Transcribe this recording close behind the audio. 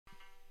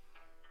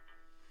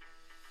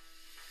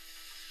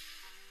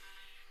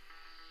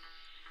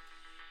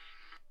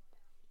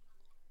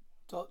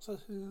Doctor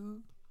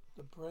Who,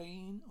 The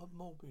Brain of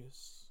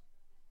Morbius.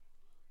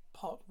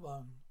 Part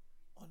 1.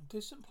 On a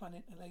distant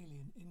planet, an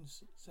alien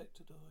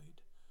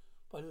insectoid,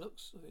 by the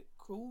looks of it,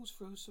 crawls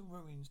through some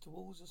ruins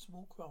towards a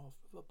small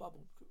craft with a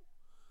bubble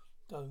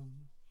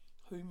dome.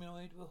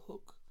 Humanoid with a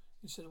hook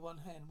instead of one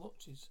hand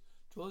watches,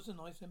 draws a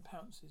knife and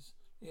pounces.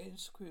 The alien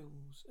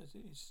squeals as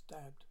it is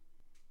stabbed.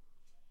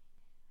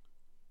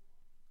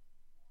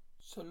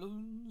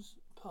 Saloon's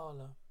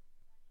parlour.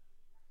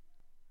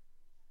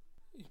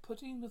 He's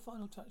putting the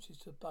final touches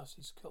to a bus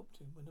he's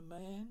sculpting when a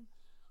man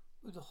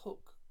with a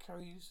hook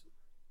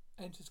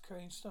enters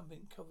carrying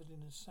something covered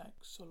in a sack.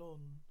 Salon.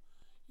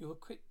 You were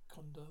quick,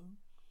 Kondo.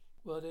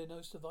 Were there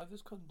no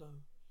survivors,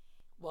 Kondo?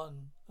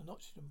 One, an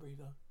oxygen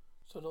breather.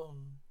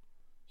 Salon.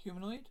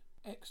 Humanoid?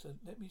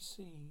 Excellent. Let me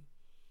see.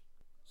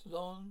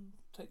 Salon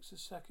takes the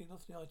sacking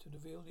off the item to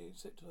reveal the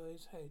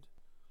insectoid's head.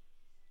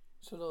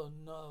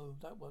 Salon. No,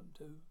 that won't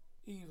do.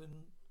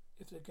 Even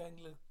if the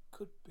gangler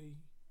could be.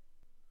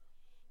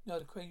 No,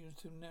 the cranium's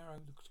too narrow.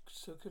 The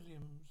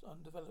circulum's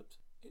undeveloped.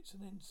 It's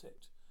an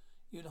insect.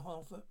 Even a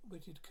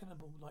half-witted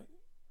cannibal like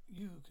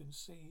you can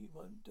see it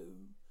won't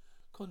do.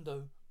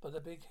 Kondo, but the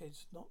big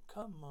head's not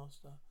come,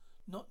 master.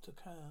 Not to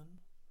can.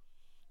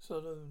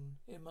 Saloon,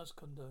 it must,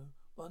 Kondo.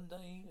 One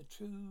day, a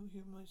true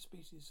human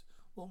species,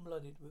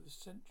 warm-blooded, with a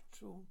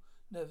central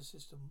nervous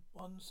system.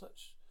 One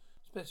such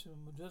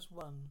specimen with just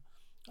one.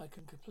 I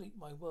can complete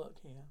my work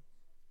here.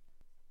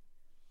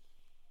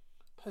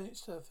 Planet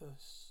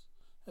surface.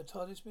 A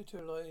TARDIS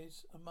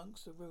materializes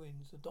amongst the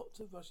ruins. The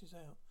doctor rushes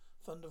out.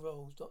 Thunder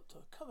rolls. Doctor,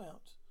 come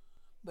out.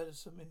 Better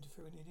some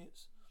interfering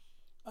idiots.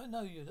 I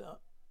know you're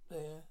up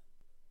there.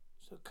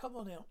 So come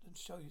on out and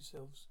show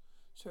yourselves.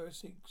 Sarah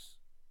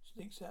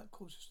sneaks out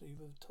cautiously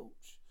with a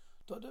torch.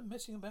 Doctor,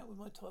 messing about with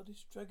my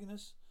TARDIS, dragging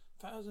us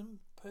 1,000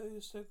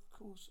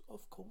 parasecles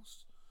off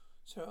course.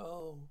 Sarah,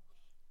 oh.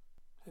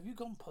 Have you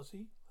gone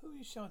posse? Who are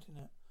you shouting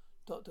at?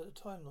 Doctor, the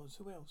Time Lords.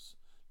 Who else?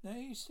 Now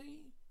you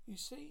see?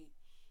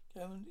 They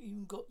haven't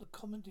even got the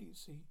common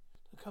decency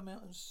to come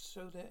out and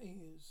show their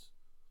ears.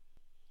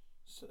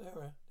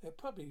 Sarah, they're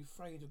probably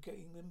afraid of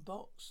getting them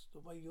boxed the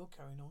way you're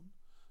carrying on.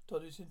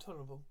 Doctor, it's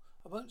intolerable.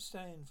 I won't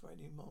stand for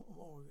any more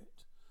of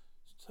it.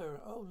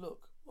 Sarah, oh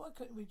look,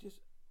 can't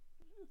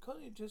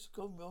it just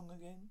gone wrong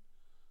again?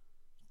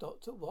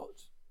 Doctor,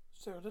 what?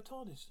 Sarah, the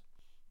TARDIS.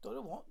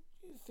 Doctor, what?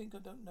 You think I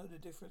don't know the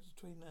difference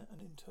between an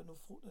internal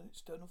fault and an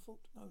external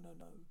fault? No.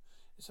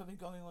 There's something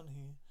going on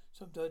here.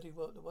 Some dirty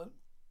work that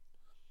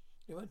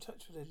they won't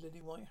touch with their lily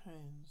white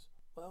hands.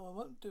 Well, I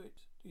won't do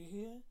it. Do you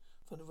hear?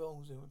 From the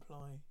rolls in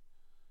reply.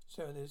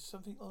 Sarah, there's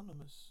something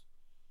ominous.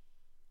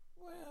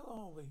 Where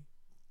are we,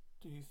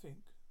 do you think?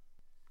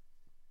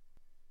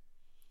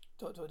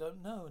 Doctor, I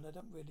don't know, and I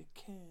don't really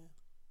care.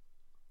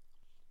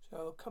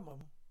 So, come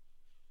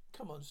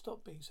on,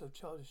 stop being so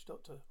childish,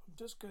 Doctor. I'm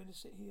just going to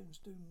sit here and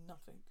do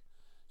nothing.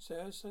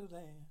 Sarah, so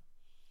there.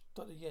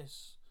 Doctor,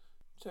 yes.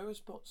 Sarah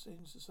spots the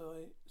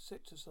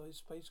insecticide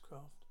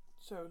spacecraft.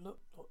 Sarah, look,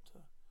 Doctor.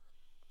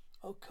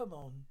 Oh, come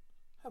on.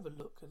 Have a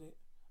look at it.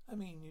 I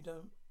mean, you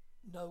don't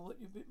know what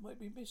you might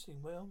be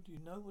missing. Well, do you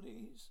know what it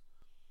is?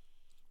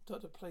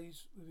 Doctor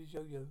plays with his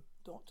yo-yo.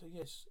 Doctor,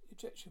 yes.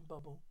 Ejection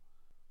bubble.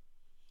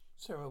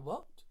 Sarah,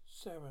 what?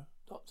 Sarah,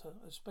 Doctor,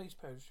 a space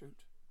parachute.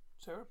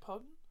 Sarah,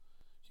 pardon?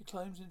 She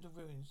climbs into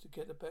ruins to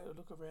get a better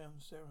look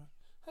around. Sarah,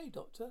 hey,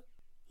 Doctor.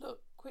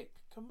 Look, quick.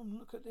 Come and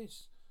look at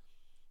this.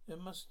 There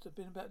must have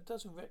been about a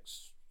dozen wrecked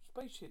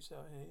spaceships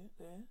out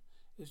there.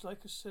 It's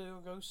like a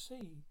Sargo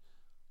Sea.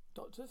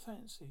 Doctor,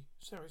 fancy.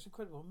 Sarah, it's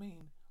incredible. I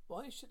mean,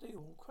 why should they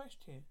all crash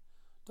here?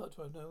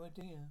 Doctor, I've no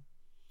idea.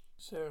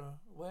 Sarah,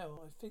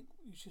 well, I think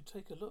you should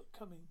take a look.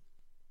 Coming.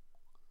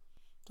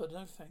 Doctor,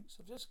 no thanks.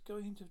 I'm just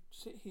going to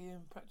sit here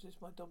and practice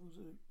my double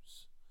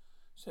loops.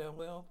 Sarah,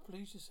 well,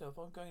 please yourself.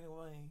 I'm going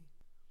away.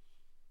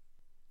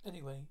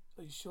 Anyway,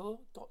 are you sure?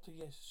 Doctor,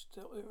 yes.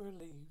 Sarah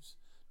leaves.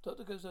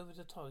 Doctor goes over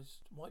to TARDIS,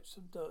 wipes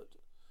some dirt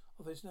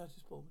off his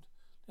notice board.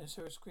 Then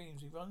Sarah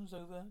screams. He runs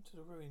over to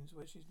the ruins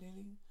where she's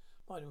kneeling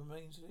by the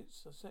remains of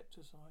its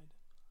insecticide.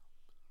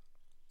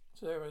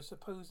 Sarah,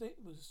 suppose it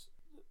was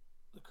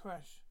the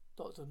crash.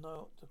 Doctor,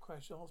 no, the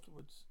crash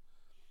afterwards.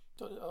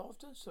 Doctor,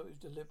 after? So it was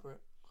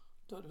deliberate.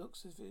 Doctor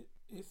looks as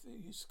if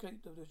he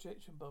escaped the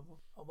ejection bubble.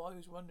 While he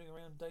was wandering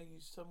around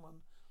dazed,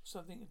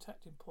 something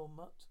attacked him, poor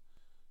Mutt.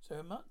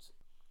 Sarah, Mutt?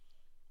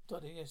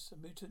 Doctor, yes,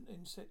 a mutant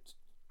insect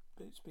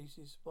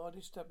species, widely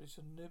established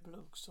in the nibble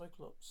of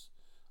Cyclops.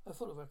 I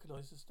thought I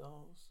recognized the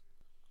stars.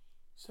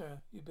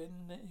 Sarah, you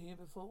been here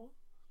before?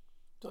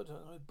 Doctor,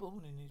 I was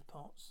born in these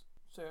parts.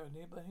 Sarah,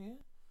 nearby here?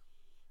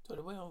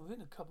 Doctor, well,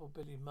 within a couple of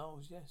billion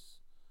miles, yes.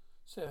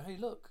 Sarah, hey,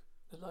 look.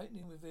 The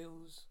lightning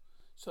reveals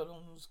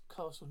Solon's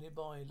castle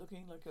nearby,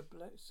 looking like a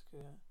black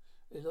square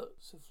with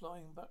lots of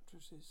flying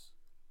buttresses.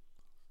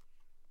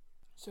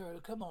 Sarah,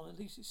 come on, at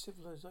least it's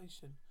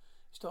civilization.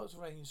 It starts to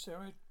rain.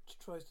 Sarah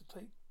tries to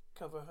take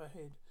cover her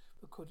head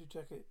with a quilted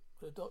jacket,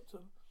 but the doctor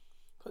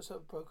puts up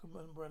a broken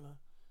umbrella.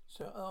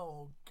 Sarah,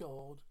 oh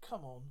God,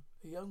 come on.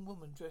 A young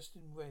woman dressed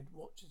in red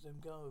watches them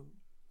go.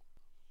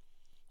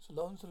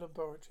 Salon's the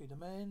laboratory. The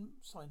man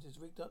scientist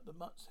rigged up the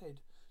mutt's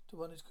head to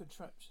one of his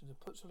contraptions and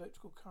puts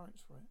electrical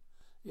currents for it.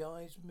 The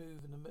eyes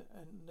move and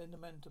then the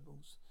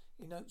mandibles.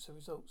 He notes the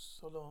results.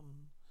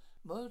 Salon.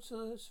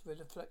 Motorless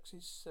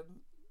reflexes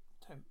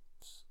 7/10.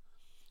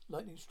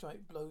 Lightning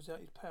strike blows out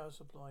his power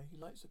supply. He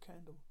lights a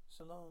candle.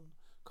 Salon.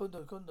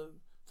 Kondo.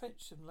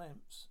 Fetch some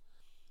lamps.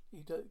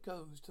 He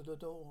goes to the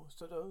door.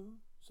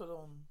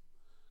 Salon.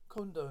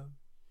 Kondo.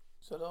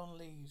 Salon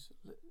leaves.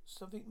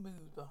 Something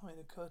moved behind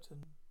a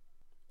curtain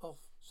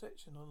off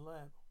section on the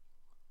lab.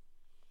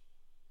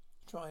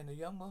 Trying, a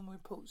young woman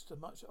reports to a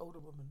much older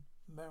woman,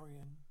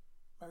 Marin.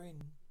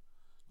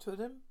 Two of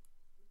them?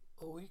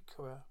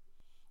 Oikara.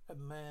 A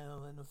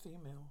male and a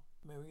female,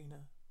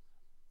 Marin.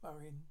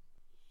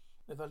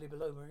 The valley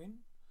below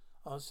Marin.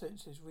 Our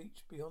senses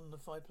reach beyond the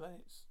 5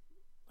 planets.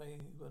 They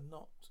were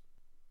not.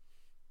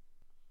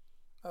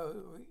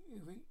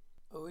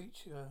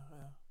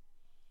 Oikara.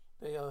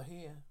 They are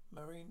here.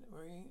 Marin.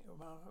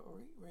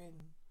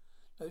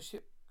 No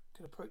ship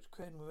can approach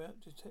Kren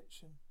without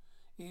detection.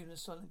 Even the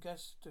silent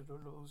gas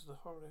rules the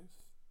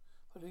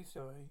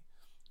Horiferae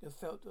are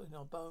felt in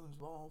our bones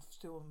while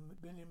still a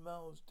million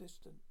miles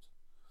distant.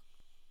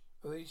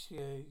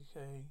 Orishie,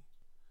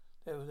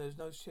 there's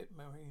no ship,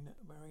 Marina.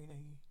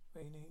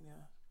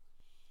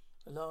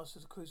 The last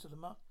of the cruise of the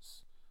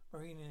mutts.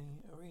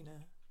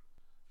 Arena.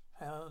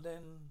 How,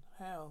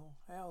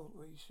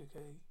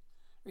 Rishike?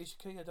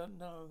 Rishike, I don't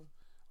know.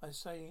 I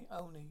say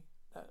only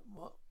that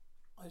what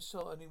I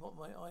saw, only what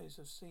my eyes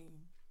have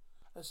seen.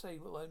 I say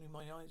what only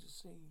my eyes have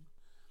seen.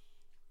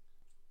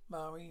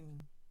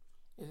 Marine,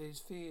 it is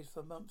feared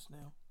for months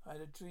now. I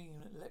had a dream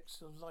that the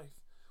elixir of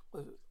life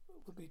would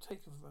be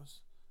taken from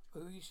us.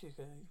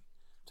 Orishike.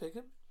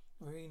 Taken?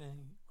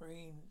 Marina.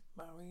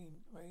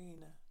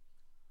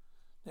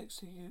 Next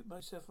to you,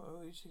 myself,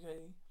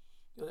 Orishike,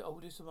 you're the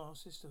oldest of our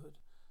sisterhood.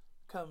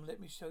 Come, let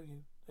me show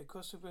you. They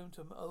cross the room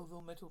to an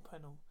oval metal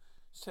panel,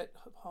 set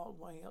part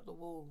way up the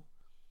wall.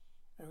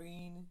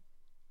 Marine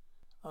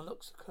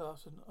unlocks the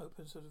curtain,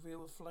 opens to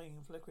reveal a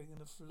flame flickering in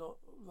the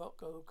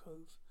rock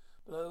alcove.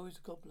 Below is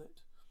a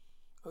goblet.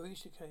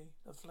 Orishike,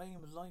 a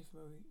flame of life,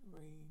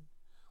 Marine.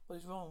 What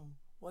is wrong?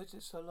 Why is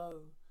it so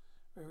low?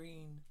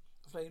 Marine,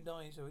 the flame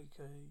dies,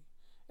 Orishike.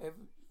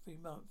 Every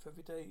month,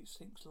 every day it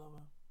sinks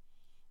lower.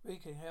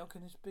 Orishike, how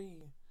can this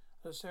be?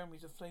 At the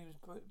ceremonies, the flames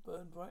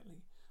burn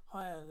brightly,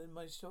 higher than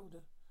my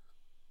shoulder.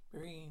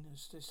 Marine,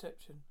 it's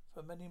deception.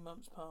 For many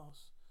months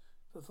past,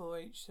 before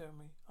each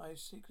ceremony, I have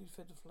secretly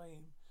fed the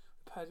flame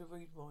with powdered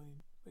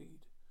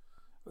reed.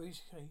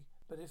 Orishike,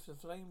 but if the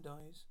flame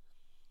dies,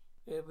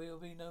 there will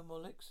be no more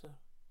elixir.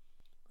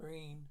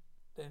 Marine,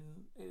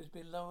 then it has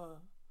been low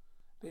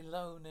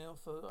now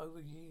for over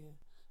a year.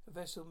 The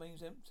vessel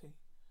remains empty.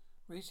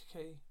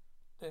 Orishike,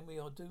 then we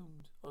are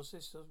doomed. Our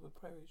sisters will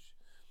perish.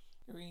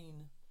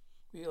 Marine,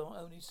 we are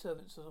only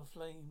servants of the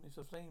flame. If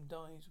the flame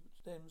dies,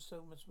 then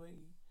so must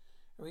we.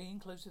 Marine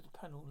closes the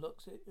panel,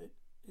 locks it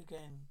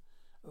again.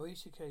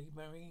 Orishike,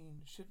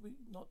 Marine, should we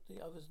not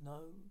the others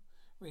know?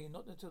 Marine,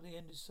 not until the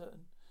end is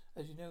certain.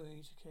 As you know,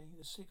 Orishike,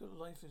 the secret of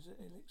life is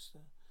elixir.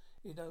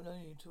 It is known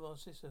only to our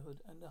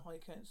sisterhood and the High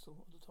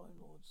Council of the Time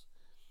Lords.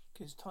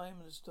 'Tis time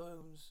and the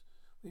stones,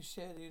 we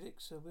share the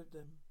elixir with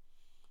them.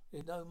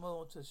 There is no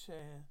more to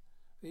share.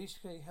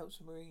 Orishike helps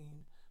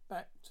Marine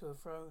back to a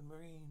throne.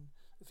 Marine,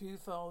 the few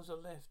files are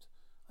left.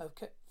 I have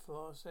kept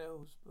for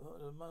ourselves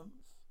for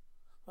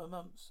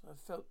months. I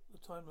felt the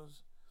Time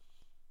Lords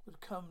would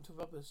come to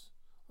rob us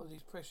of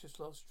these precious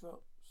last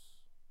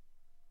drops.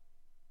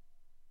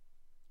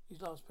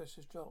 These last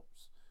precious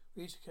drops.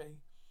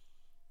 Rishike,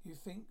 you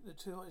think the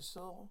two I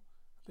saw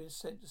have been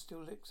sent to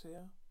steal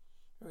elixir?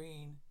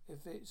 Marine,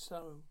 if it's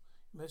so,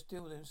 you must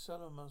deal with them.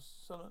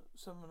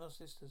 Summon our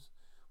sisters.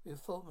 We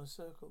have formed a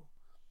circle.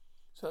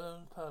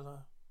 Salon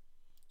Pala.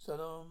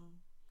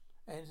 Salon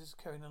enters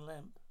carrying a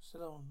lamp.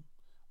 Salon,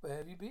 where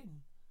have you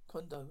been?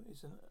 Kondo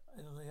is in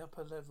the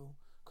upper level.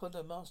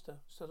 Kondo,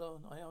 master.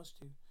 Salon, I asked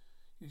you.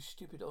 You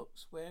stupid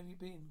ox, where have you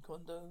been?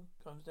 Kondo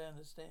comes down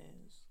the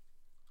stairs.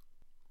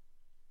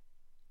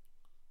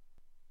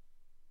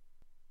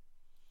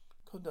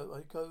 Kondo,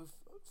 I go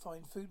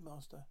find food,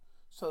 master.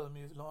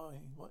 Solomon, you're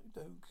lying. What?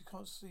 You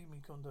can't see me,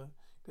 Kondo.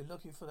 You've been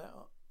looking for that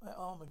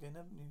arm again,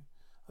 haven't you?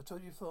 I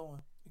told you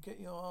before. You get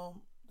the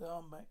arm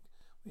back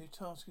when your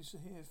task is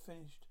here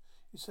finished.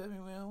 You serve me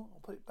well.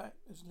 I'll put it back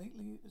as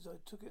neatly as I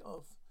took it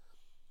off.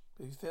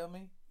 But if you fail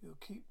me, you'll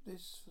keep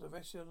this for the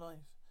rest of your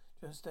life.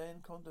 Do you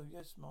understand, Kondo?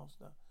 Yes,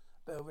 master.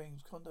 Bell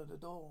rings. Kondo, the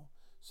door.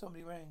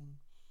 Somebody rang.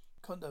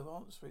 Kondo,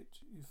 answer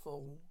it, you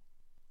fool.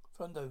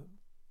 Kondo,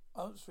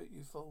 answer it,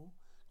 you fool.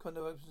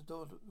 Kondo opens the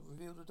door to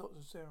reveal the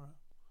Dr. Sarah.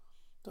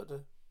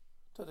 Doctor,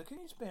 can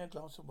you spare a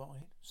glass of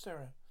wine?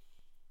 Sarah,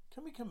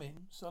 can we come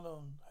in?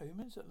 Salon,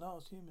 humans? At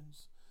last,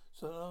 humans.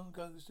 Salon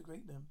goes to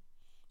greet them.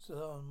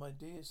 Salon, my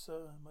dear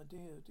sir, my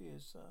dear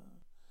sir.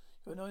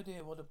 You have no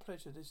idea what a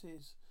pleasure this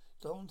is.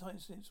 It's a long time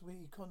since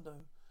we,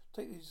 Kondo,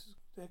 take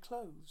their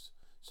clothes.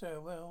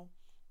 Sarah, well,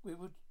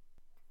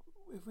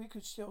 if we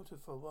could shelter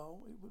for a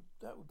while,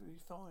 that would be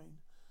fine.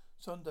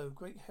 Sondo,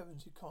 great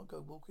heavens, you can't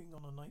go walking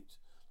on a night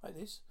like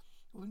this.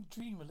 I wouldn't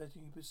dream of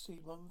letting you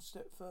proceed one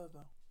step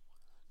further.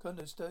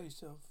 Kondo, stir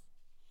yourself.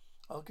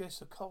 Our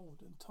guests are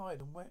cold and tired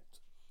and wet.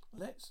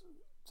 Let's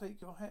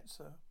take your hat,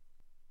 sir.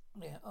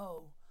 Yeah,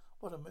 oh,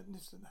 what a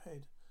magnificent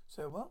head.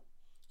 Sir, what?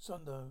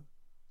 Sondo,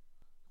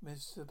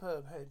 Miss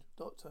Superb Head.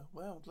 Doctor,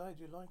 well, I'm glad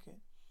you like it.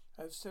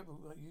 I have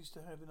several. I used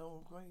to have an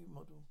old grey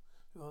model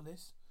for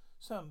this.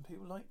 Some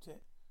people liked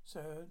it.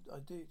 Sir, I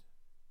did.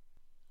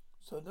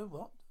 Sondo,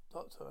 what?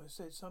 Doctor, I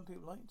said some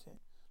people liked it,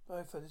 but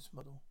I for this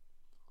model.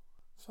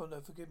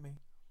 Sondo, forgive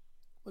me.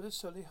 What a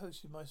silly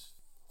host you must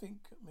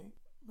think me.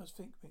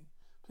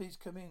 Please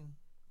come in.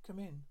 Come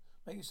in.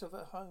 Make yourself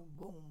at home.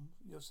 Warm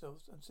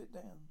yourselves and sit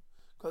down.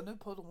 Got no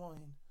pot of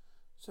wine.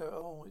 Sir,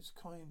 oh, it's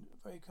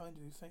very kind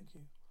of you, thank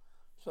you.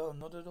 So,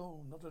 not at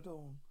all, not at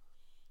all.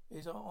 It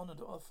is our honour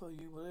to offer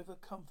you whatever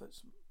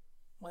comforts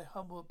my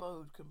humble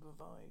abode can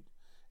provide.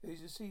 It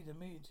is to see the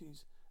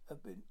amenities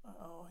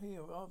are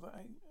here rather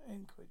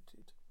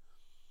antiquated.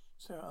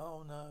 Sarah,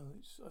 oh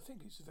no, I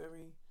think it's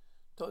very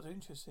Doctor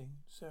interesting.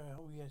 Sarah,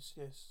 oh yes.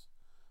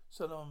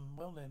 Salon,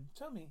 well then,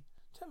 tell me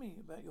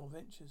about your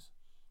ventures.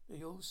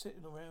 You're all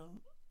sitting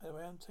around at a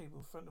round table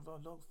in front of our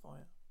log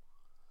fire.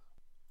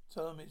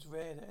 Salon, it's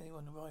rare that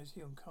anyone arrives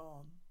here on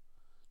Khan.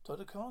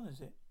 Dr. Khan,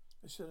 is it?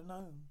 I should have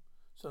known.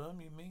 Salon,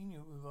 you mean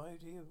you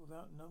arrived here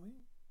without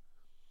knowing?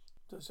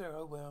 Dr.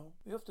 Sarah, oh well,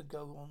 we often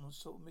go on a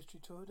sort of mystery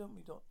tour, don't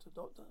we, Doctor?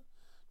 Doctor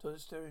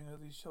staring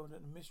over his shoulder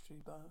at the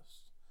mystery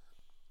bus.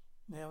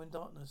 Now in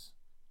darkness.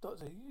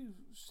 Doctor, you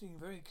seem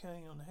very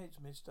keen on the heads,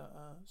 Mr.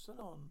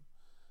 Salon.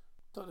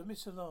 Doctor,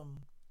 Miss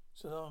Salon.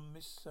 Salon,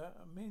 Miss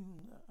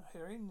Min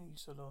Herini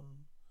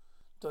Salon.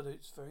 Doctor,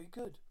 it's very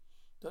good.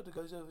 Doctor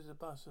goes over to the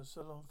bus and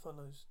Salon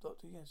follows.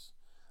 Doctor, yes.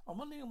 I'm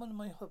only on one of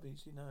my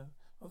hobbies, you know.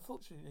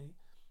 Unfortunately,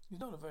 he's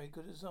not a very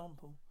good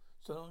example.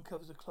 Salon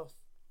covers the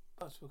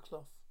bus with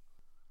cloth.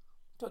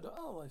 Doctor,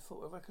 oh, I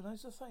thought I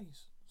recognised the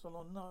face.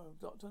 Salon, no.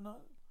 Doctor, no.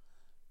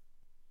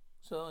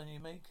 Salon, you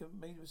made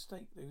a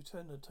mistake. They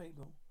returned to the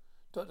table.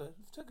 Doctor,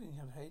 talking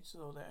of heads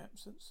or their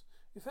absence,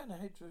 we found a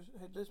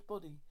headless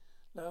body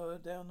lower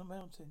down the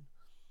mountain.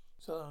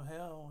 Salon,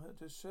 how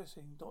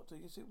distressing. Doctor,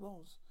 yes it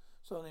was.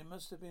 Salon, it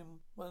must have been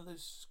one of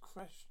those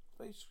crashed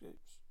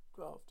spaceships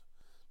craft.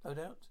 No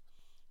doubt.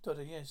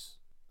 Doctor, yes.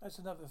 That's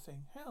another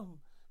thing. How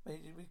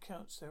many did we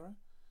count, Sarah?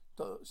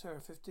 Sarah,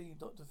 15.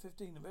 Doctor,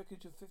 15. The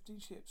wreckage of 15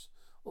 ships.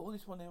 All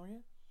this one area?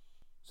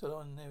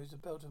 Salon, there is a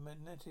belt of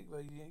magnetic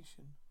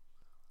radiation.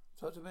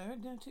 Doctor,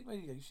 magnetic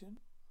radiation?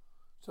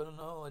 Salon,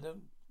 no, I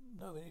don't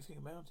know anything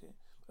about it.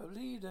 But I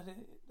believe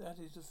that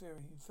is the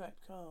theory. In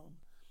fact, Khan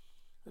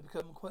has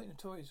become quite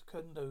notorious.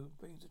 Kondo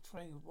brings a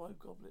tray of white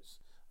goblets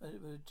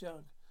and with a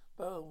jug,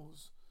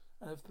 bowls,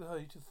 and a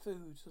plate of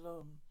food.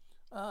 Salon.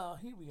 Ah,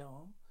 here we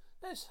are.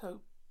 Let's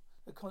hope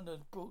that Kondo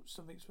brought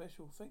something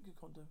special. Thank you,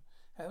 Kondo.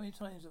 How many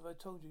times have I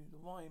told you the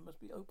wine must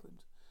be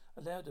opened,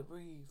 allowed to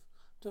breathe?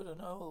 Doctor,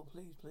 no,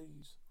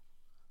 please.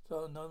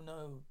 So,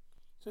 no.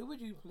 So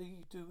would you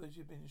please do as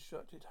you've been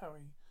instructed?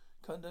 Hurry.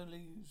 Kondo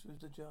leaves with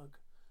the jug.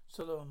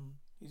 Salon,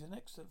 he's an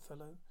excellent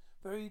fellow,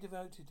 very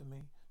devoted to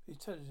me, but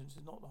his intelligence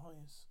is not the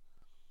highest.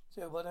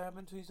 So what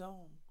happened to his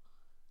arm?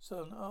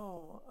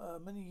 Salon,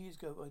 many years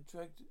ago I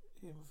dragged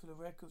him for the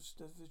wreck of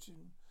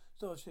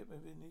starship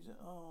within his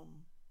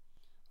arm.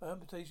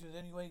 Amputation was the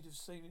only way to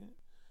saving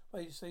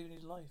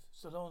his life.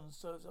 Salon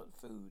serves up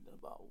food and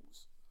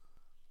bowls.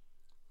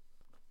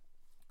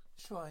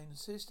 Shrine. The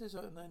sisters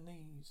are on their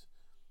knees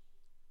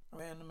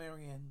around the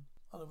Marianne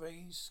on a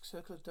raised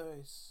circular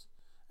dais.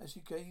 As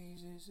she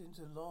gazes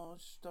into the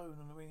large stone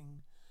on the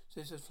ring,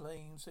 says a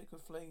flame,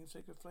 sacred flame,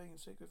 sacred flame,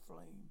 sacred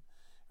flame.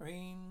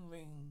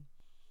 Ring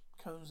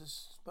comes a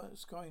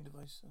scrying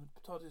device and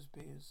potatoes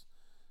appears.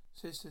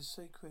 Sisters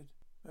sacred,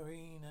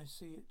 Marine, I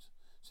see it.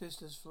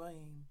 Sisters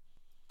flame,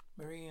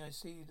 Marine, I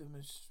see the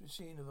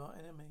machine of our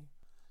enemy.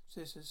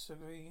 Sisters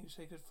serene,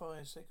 sacred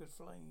fire, sacred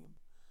flame.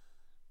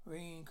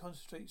 Marine,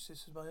 concentrate,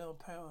 sisters, by our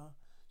power.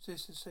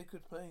 Sisters,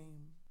 sacred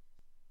flame.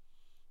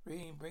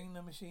 Marine, bring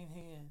the machine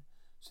here.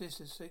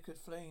 Sisters, sacred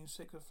flame,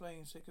 sacred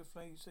flame, sacred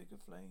flame,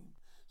 sacred flame,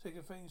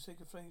 sacred flame,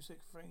 sacred flame,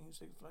 sacred flame,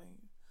 sacred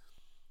flame.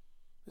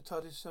 The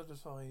TARDIS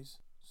satisfies.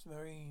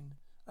 Marine,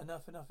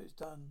 enough, it's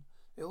done.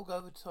 They all go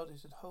over to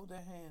TARDIS and hold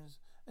their hands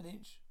an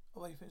inch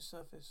away from its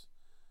surface.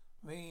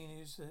 Marine,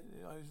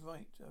 I was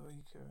right,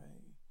 Eureka.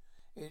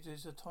 It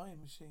is a time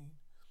machine.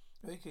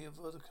 Eureka, of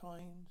other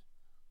kind.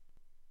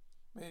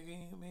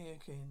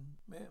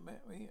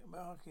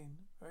 Markin.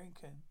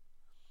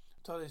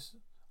 TARDIS.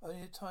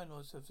 Only the Time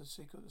Lords have the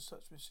secret of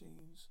such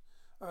machines.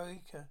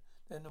 Eureka,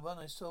 then the one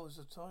I saw is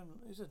a Time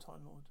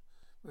Lord.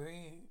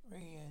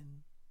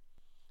 Rien.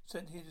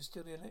 Sent here to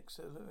steal the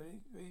elixir.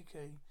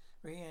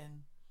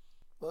 Rien.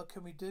 What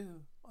can we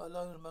do?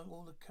 Alone among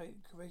all the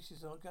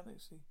races of our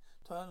galaxy.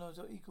 Time Lords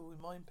are equal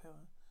in mind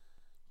power.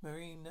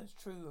 Marine, that's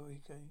true,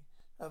 Eureka.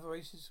 Other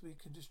races we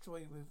can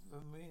destroy with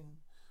Marine.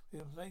 We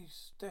can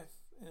place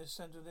death in the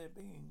center of their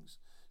beings.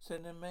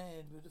 Send them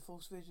mad with the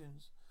false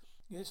visions.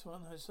 Yes,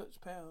 one has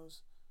such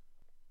powers.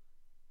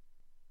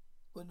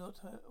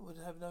 would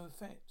have no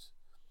effect.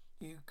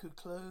 He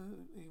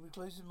would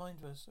close his mind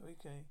to us.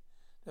 Okay.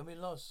 Then we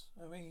lost.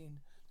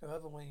 There are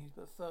other ways,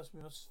 but first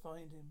we must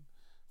find him.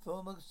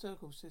 Form a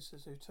circle,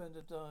 sisters, who turn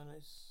the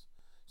darkness.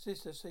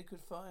 Sister,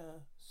 sacred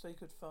fire,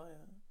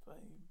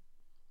 flame.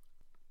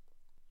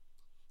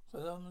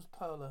 Salam's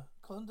Paula.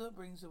 Conda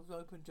brings an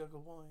open jug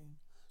of wine.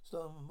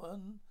 Salam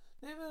one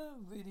never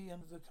really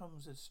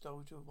overcomes the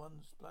nostalgia of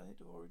one's planet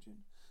of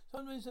origin.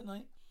 Sometimes at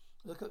night,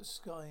 I look at the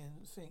sky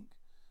and think,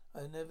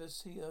 I'll never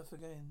see Earth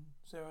again.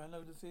 Sarah, I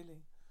know the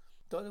feeling.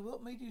 Doctor,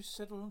 what made you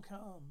settle and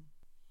calm?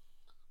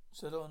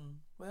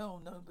 Salon,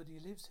 well, nobody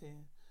lives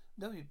here.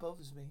 Nobody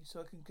bothers me,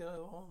 so I can get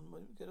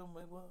on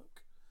my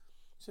work.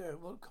 Sarah,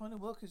 what kind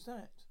of work is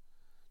that?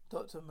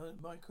 Doctor,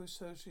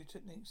 microsurgery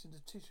techniques into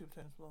tissue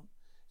transplant.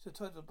 It's the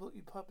title of the book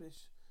you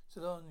published.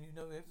 Salon, you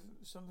know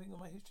something of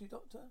my history,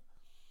 Doctor?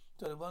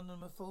 Doctor, one of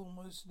the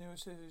foremost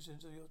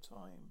neurosurgeons of your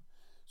time.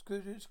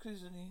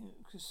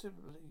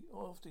 Considerably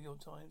after your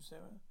time,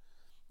 Sarah.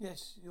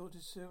 Yes, your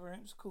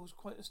disappearance caused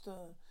quite a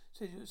stir.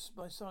 Said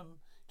my son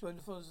joined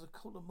the followers of the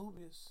cult of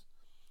Morbius.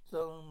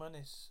 Salon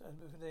Manis and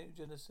with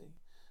jealousy.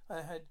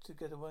 I had to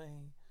get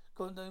away.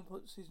 Kondo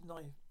puts his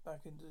knife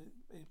back into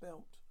his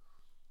belt.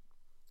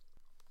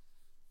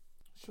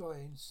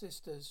 Shrine,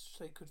 sisters,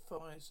 sacred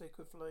fire,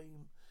 sacred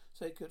flame,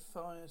 sacred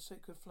fire,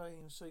 sacred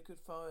flame, sacred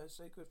fire,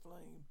 sacred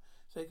flame,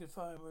 sacred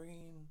fire,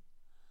 marine.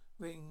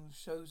 Ring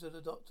shows of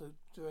the doctor,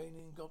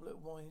 draining goblet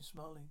of wine,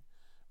 smiling.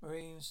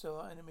 Marine, so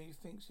our enemy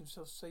thinks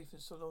himself safe in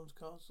Salon's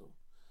castle.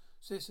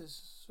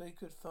 Sisters,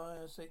 sacred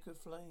fire, sacred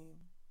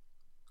flame.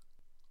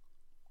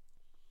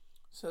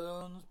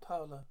 Salon's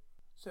Paula.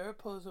 Sarah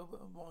pours a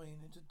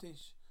wine into a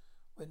dish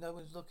where no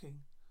one's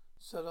looking.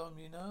 Salon,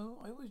 you know,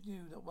 I always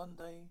knew that one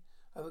day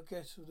I would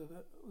guess with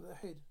a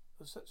head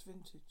of such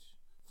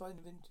fine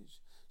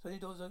vintage. Suddenly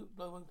doors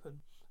blow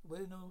open. The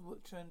window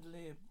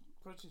chandelier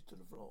crashes to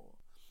the floor.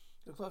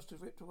 The cluster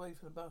ripped away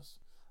from the bus.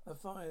 A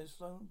fire is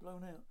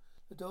blown out.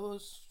 The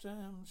doors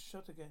jam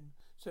shut again.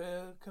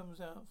 Sarah comes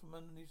out from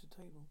underneath the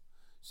table.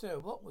 Sarah,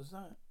 what was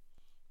that?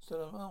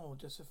 Salon, oh,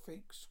 just a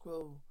freak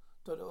squirrel.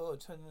 Doctor, oh, a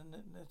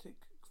telenetic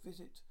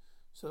visit.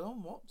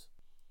 Salon, what?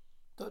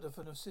 Doctor,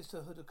 from the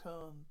Sisterhood of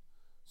Khan.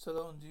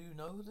 Salon, do you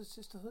know the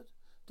Sisterhood?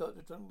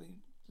 Doctor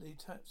drunkenly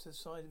taps the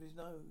side of his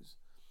nose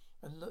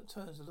and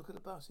turns to look at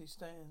the bus. He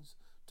stands.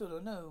 Doctor,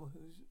 I know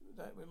who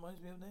that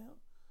reminds me of now.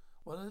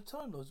 One of the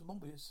Time Lords,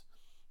 Morbius.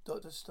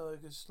 Doctor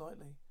staggers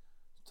slightly.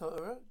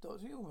 Doctor,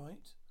 you all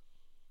right?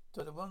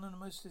 Doctor, one of the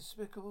most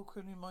despicable,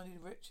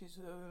 criminally-minded wretches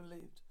who ever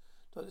lived.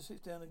 Doctor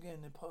sits down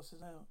again and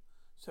passes out.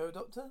 Sarah,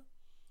 Doctor?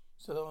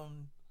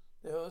 Salon,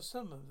 there are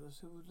some of us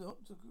who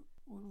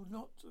would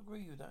not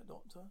agree with that,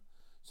 Doctor.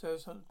 Sarah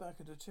slumped back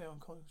into a chair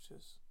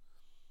unconscious.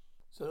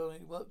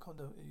 Salon, work,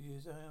 Kondo,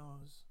 years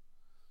hours.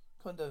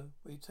 Kondo,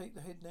 will you take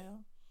the head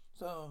now?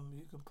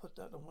 You can put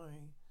that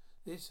away.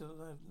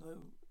 There'll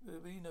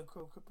be no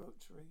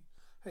corroboratory.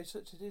 Head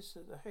such as this,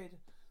 that the head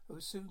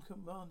will soon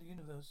command the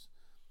universe.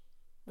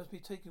 Must be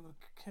taken with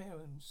care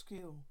and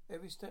skill.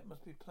 Every step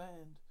must be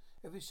planned.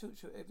 Every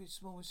suture, every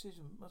small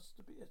incision has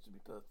to be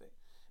perfect.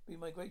 Be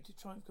my greatest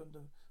triumph,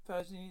 Kondo.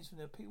 1,000 years from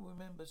now, people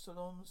remember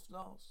Salon's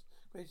last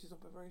greatest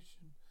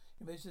operation.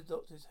 He measured the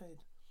doctor's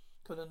head.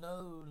 Kondo,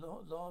 no,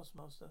 not last,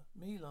 master.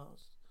 Me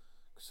last.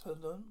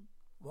 Salon,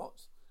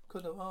 what?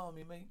 Kondo, arm,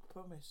 you make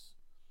promise.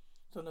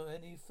 Kondo,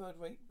 any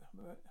third-rate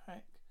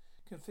hack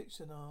can fix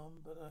an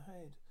arm, but a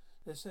head.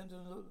 The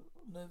central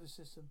nervous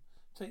system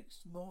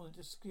takes more than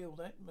just skill.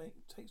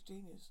 Takes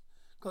genius.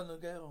 Kondo,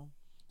 girl.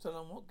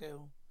 Salon, what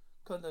girl?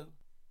 Kondo,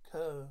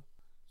 her.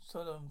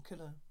 Salon,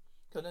 killer.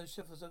 Kondo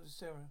shuffles over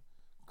Sarah.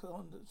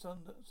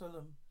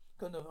 Salon,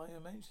 Kondo, I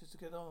am anxious to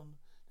get on.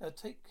 Now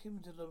take him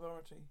to the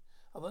laboratory.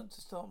 I want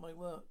to start my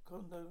work.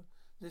 Kondo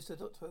lifts the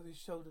doctor over his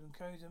shoulder and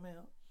carries him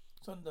out.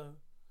 Sondo,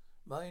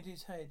 mind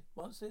his head.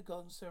 Once they're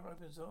gone, Sarah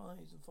opens her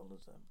eyes and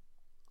follows them.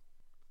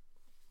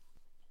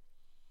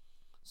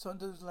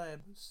 Sondo's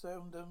lab.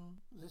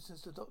 Sondom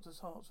listens to the doctor's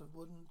heart with a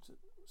wooden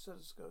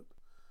stethoscope.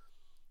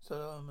 So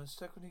a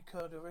secondary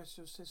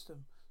cardiovascular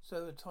system.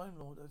 So a Time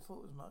Lord, I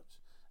thought as much.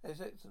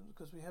 It's excellent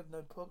because we have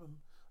no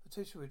problem of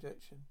tissue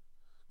rejection.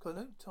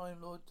 Kondo,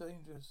 Time Lord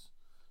dangerous.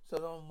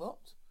 Salon,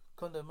 what?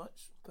 Kondo,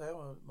 much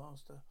power,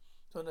 master.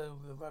 Kondo,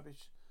 the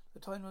rubbish. The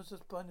Time Lords are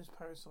spineless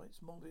parasites.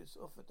 Morbius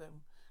offered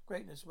them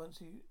greatness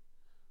once,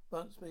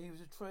 but he was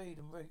betrayed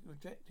and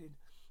rejected.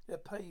 They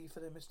pay for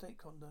their mistake,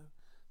 Kondo.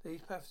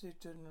 These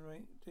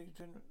pathogens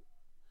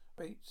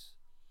degenerates.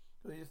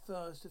 He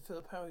refers to feel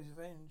the power of his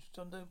revenge.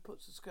 Kondo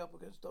puts the scalpel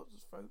against the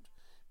doctor's throat.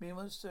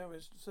 Meanwhile, Sarah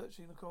is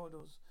searching the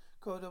corridors.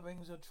 Corridor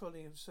brings a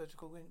trolley of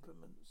surgical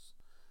implements.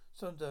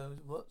 Sondo,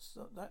 what's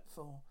that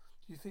for?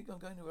 Do you think I'm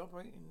going to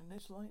operate in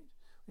this light?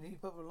 We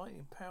need proper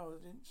lighting power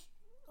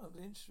of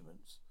the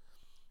instruments.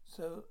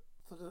 So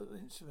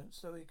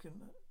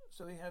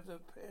we have the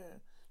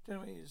pair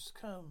generators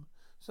come.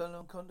 So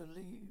long, Kondo,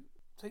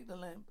 take the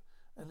lamp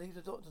and leave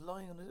the doctor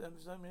lying on the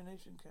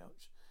examination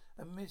couch.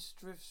 A mist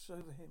drifts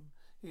over him.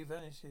 He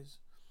vanishes.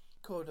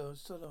 Corridor,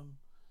 Solom.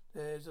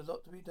 There's a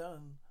lot to be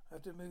done. I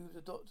have to move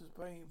the doctor's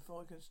brain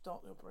before I can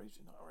start the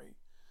operation. Hurry.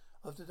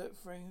 After that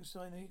frame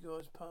sign ego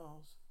has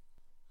passed.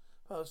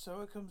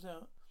 Sarah comes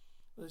out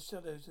of the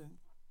shadows and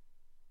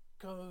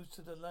goes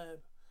to the lab.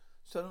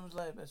 Solemn's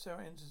lab. As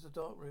Sarah enters the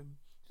dark room,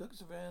 she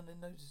looks around and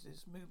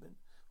notices movement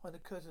behind the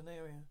curtain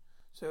area.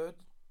 Sarah,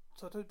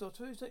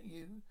 Doctor, is that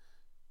you?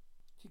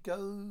 She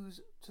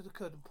goes to the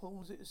curtain,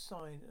 pulls it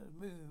aside,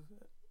 and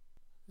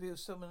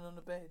reveals someone on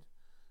the bed.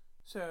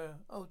 Sarah,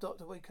 oh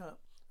Doctor, wake up.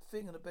 The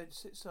thing on the bed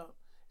sits up.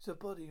 It's a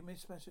body, a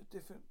mismatch of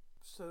different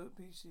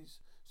pieces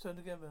sewn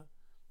together,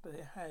 but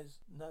it has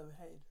no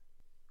head.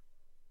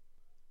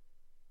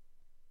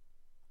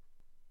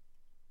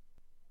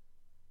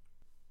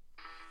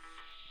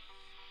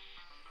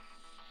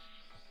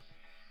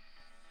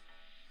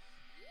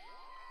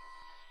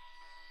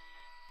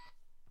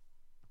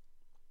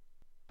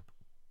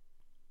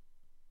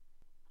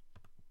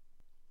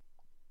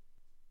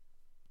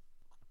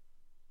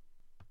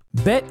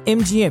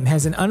 BetMGM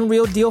has an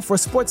unreal deal for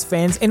sports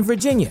fans in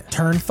Virginia.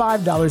 Turn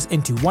 $5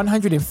 into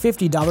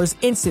 $150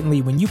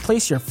 instantly when you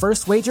place your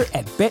first wager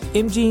at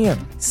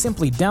BetMGM.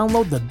 Simply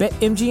download the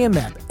BetMGM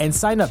app and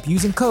sign up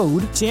using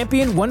code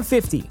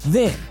Champion150.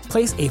 Then,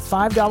 place a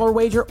 $5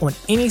 wager on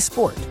any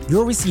sport.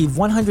 You'll receive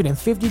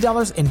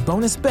 $150 in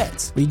bonus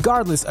bets,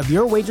 regardless of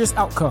your wager's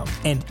outcome.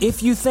 And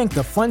if you think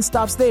the fun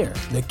stops there,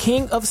 the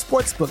king of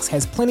sportsbooks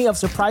has plenty of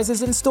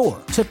surprises in store.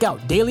 Check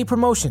out daily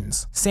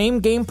promotions,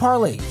 same-game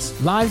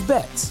parlays, live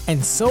bets,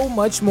 and so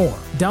much more.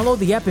 Download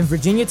the app in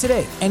Virginia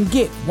today and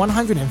get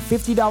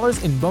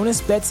 $150 in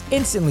bonus bets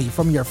instantly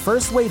from your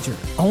first wager.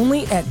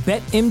 Only at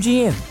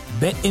BetMGM.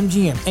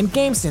 BetMGM and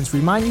GameSense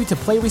remind you to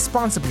play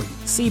responsibly.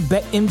 See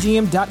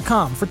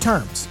BetMGM.com for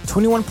terms.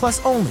 21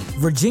 plus only.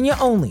 Virginia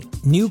only.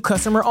 New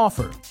customer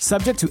offer.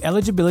 Subject to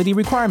eligibility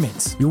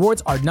requirements.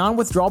 Rewards are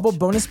non-withdrawable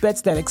bonus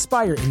bets that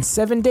expire in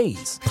 7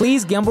 days.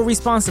 Please gamble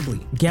responsibly.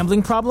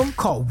 Gambling problem?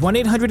 Call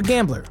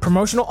 1-800-GAMBLER.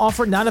 Promotional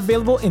offer not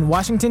available in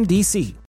Washington, D.C.